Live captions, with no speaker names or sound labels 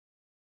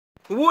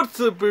What's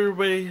up,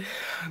 everybody?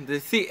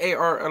 The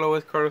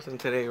CARLOS Carlos, and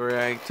today we're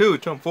reacting to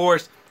Jump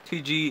Force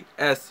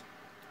TGS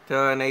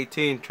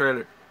 2018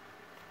 trailer.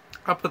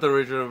 I'll put the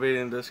original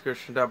video in the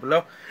description down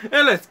below.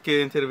 And let's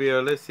get into the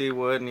video. Let's see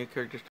what new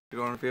characters are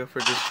going to reveal for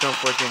this Jump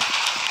Force game.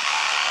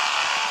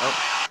 Oh.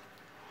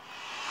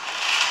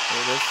 There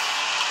it is.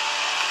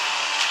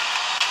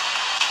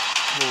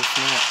 Oh,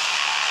 snap.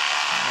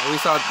 We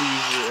saw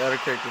these other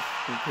characters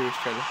in the previous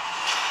trailer.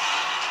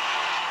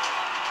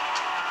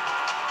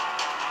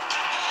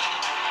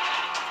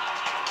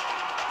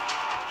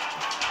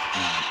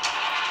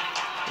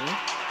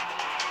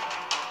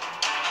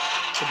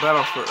 The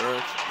battle for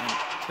Earth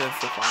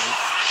intensifies.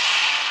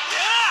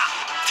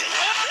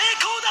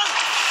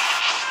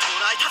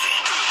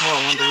 Oh, I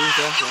wonder who's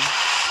that from.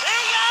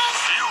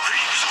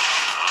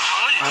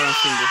 I haven't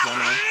seen this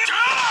one yet.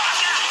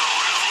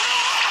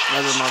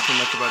 I don't know too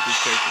much about these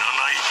characters.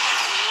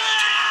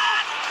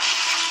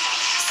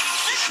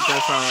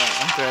 That's from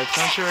Hunter x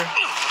Hunter.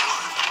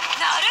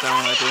 That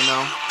one I do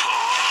know.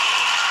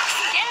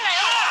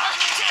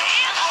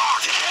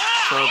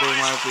 So they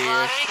might be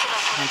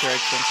Hunter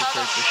x Hunter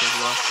characters as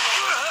well.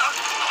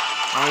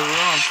 I was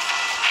wrong.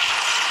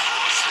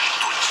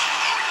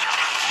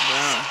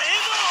 Yeah.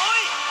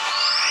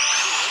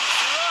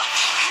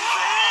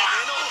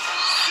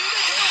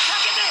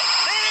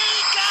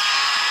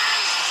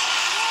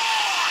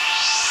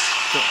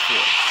 Jump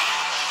Force.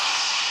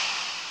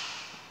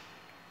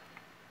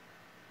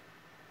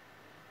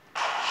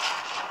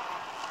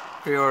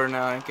 Pre-order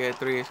now and get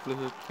 3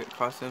 exclusive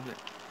costumes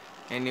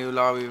and new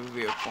lobby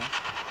vehicle.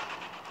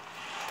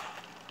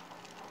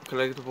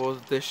 Collectibles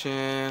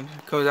edition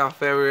comes out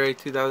February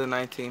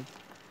 2019.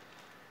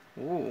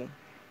 Ooh,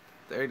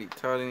 30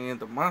 telling you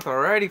the month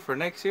already for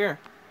next year.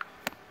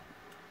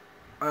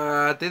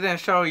 They didn't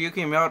show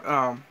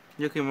Yukimoto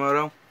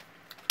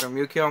from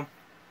Yukio.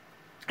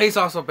 He's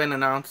also been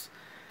announced.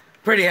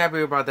 Pretty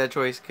happy about that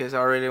choice because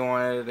I really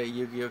wanted a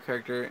Yu-Gi-Oh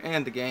character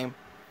in the game.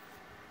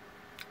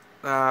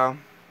 So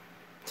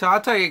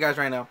I'll tell you guys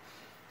right now,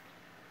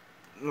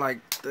 like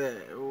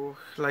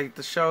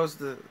the shows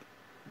that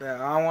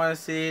I want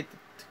to see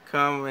to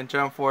come in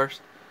Jump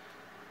Force.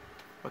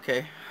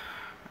 Okay,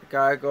 I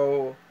gotta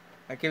go.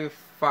 I give it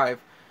 5.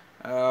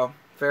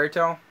 Fairy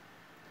Tail,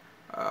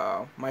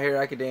 My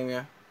Hero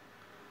Academia.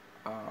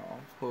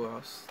 Who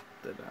else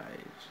did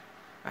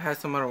I had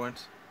some other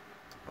ones.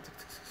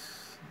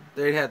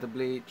 They had the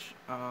Bleach.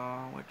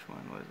 Which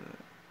one was it?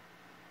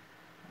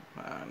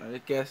 I don't know. I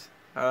guess.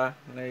 Let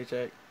me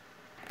check.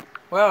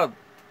 Well,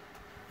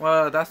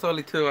 that's the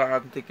only 2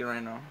 I'm thinking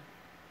right now.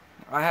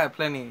 I had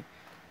plenty.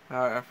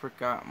 I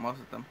forgot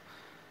most of them.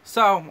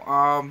 So,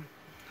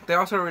 they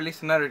also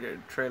released another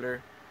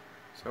trailer.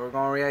 So we're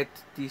gonna react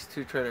to these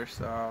 2 trailers.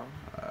 So,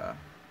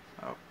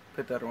 I'll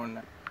put that one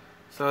there.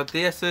 So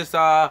this is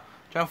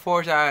Jump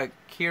Force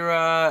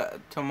Akira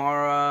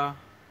Tomura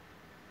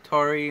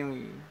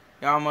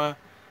Toriyama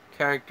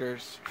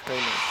characters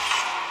trailer.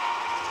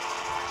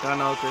 Don't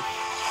know this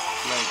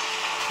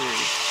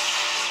series.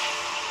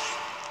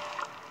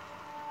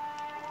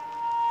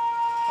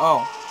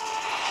 Oh.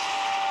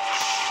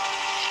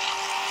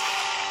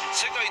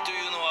 世界とい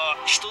うのは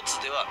一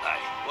つではな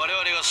い。我々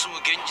が住む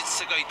現実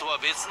世界とは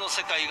別の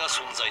世界が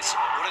存在す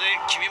る。これで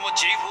君も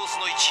J フォース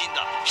の一員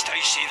だ。期待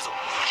しているぞ。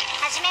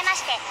はじめま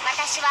して。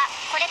私は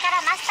これか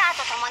らマスター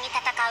と共に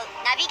戦う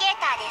ナビゲー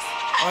ターです。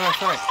Oh, that's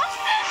right.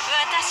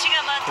 私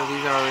がまた So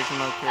these are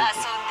original 遊ん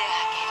characters. で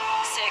あげる。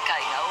世界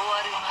が終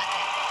わるま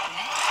で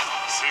ね。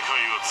世界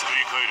は作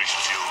り変える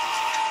必要が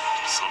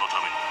ある。その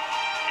ために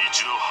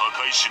一度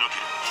破壊しなけ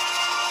れば。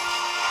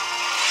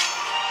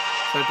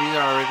So these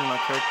are original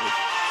characters.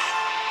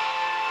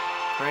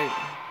 Great.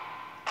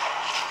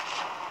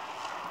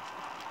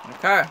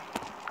 Okay.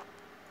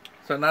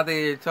 So now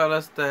they tell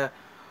us the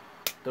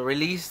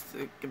release,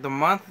 the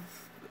month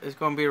is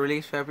going to be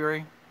released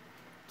February.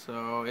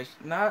 So it's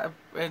not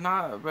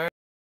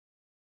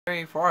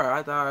very far.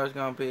 I thought it was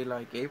going to be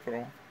like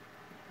April,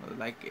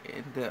 like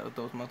in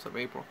those months of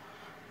April.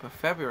 But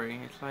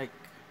February, it's like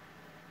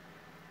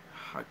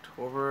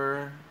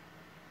October,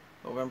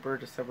 November,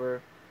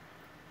 December,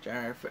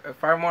 January.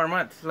 5 more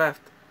months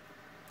left.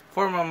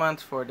 4 more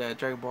months for the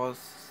Dragon Ball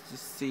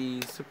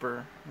Z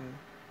Super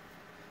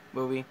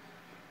movie.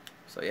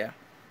 So yeah.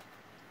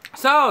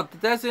 So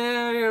that's the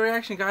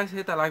reaction, guys.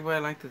 Hit that like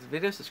button, like this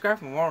video, subscribe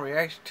for more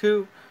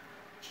reaction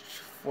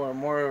for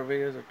more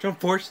videos of Jump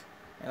Force,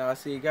 and I'll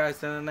see you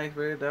guys in the next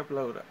video to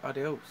upload.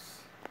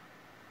 Adios.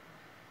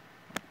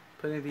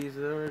 Putting these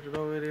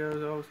original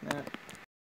videos. Oh snap.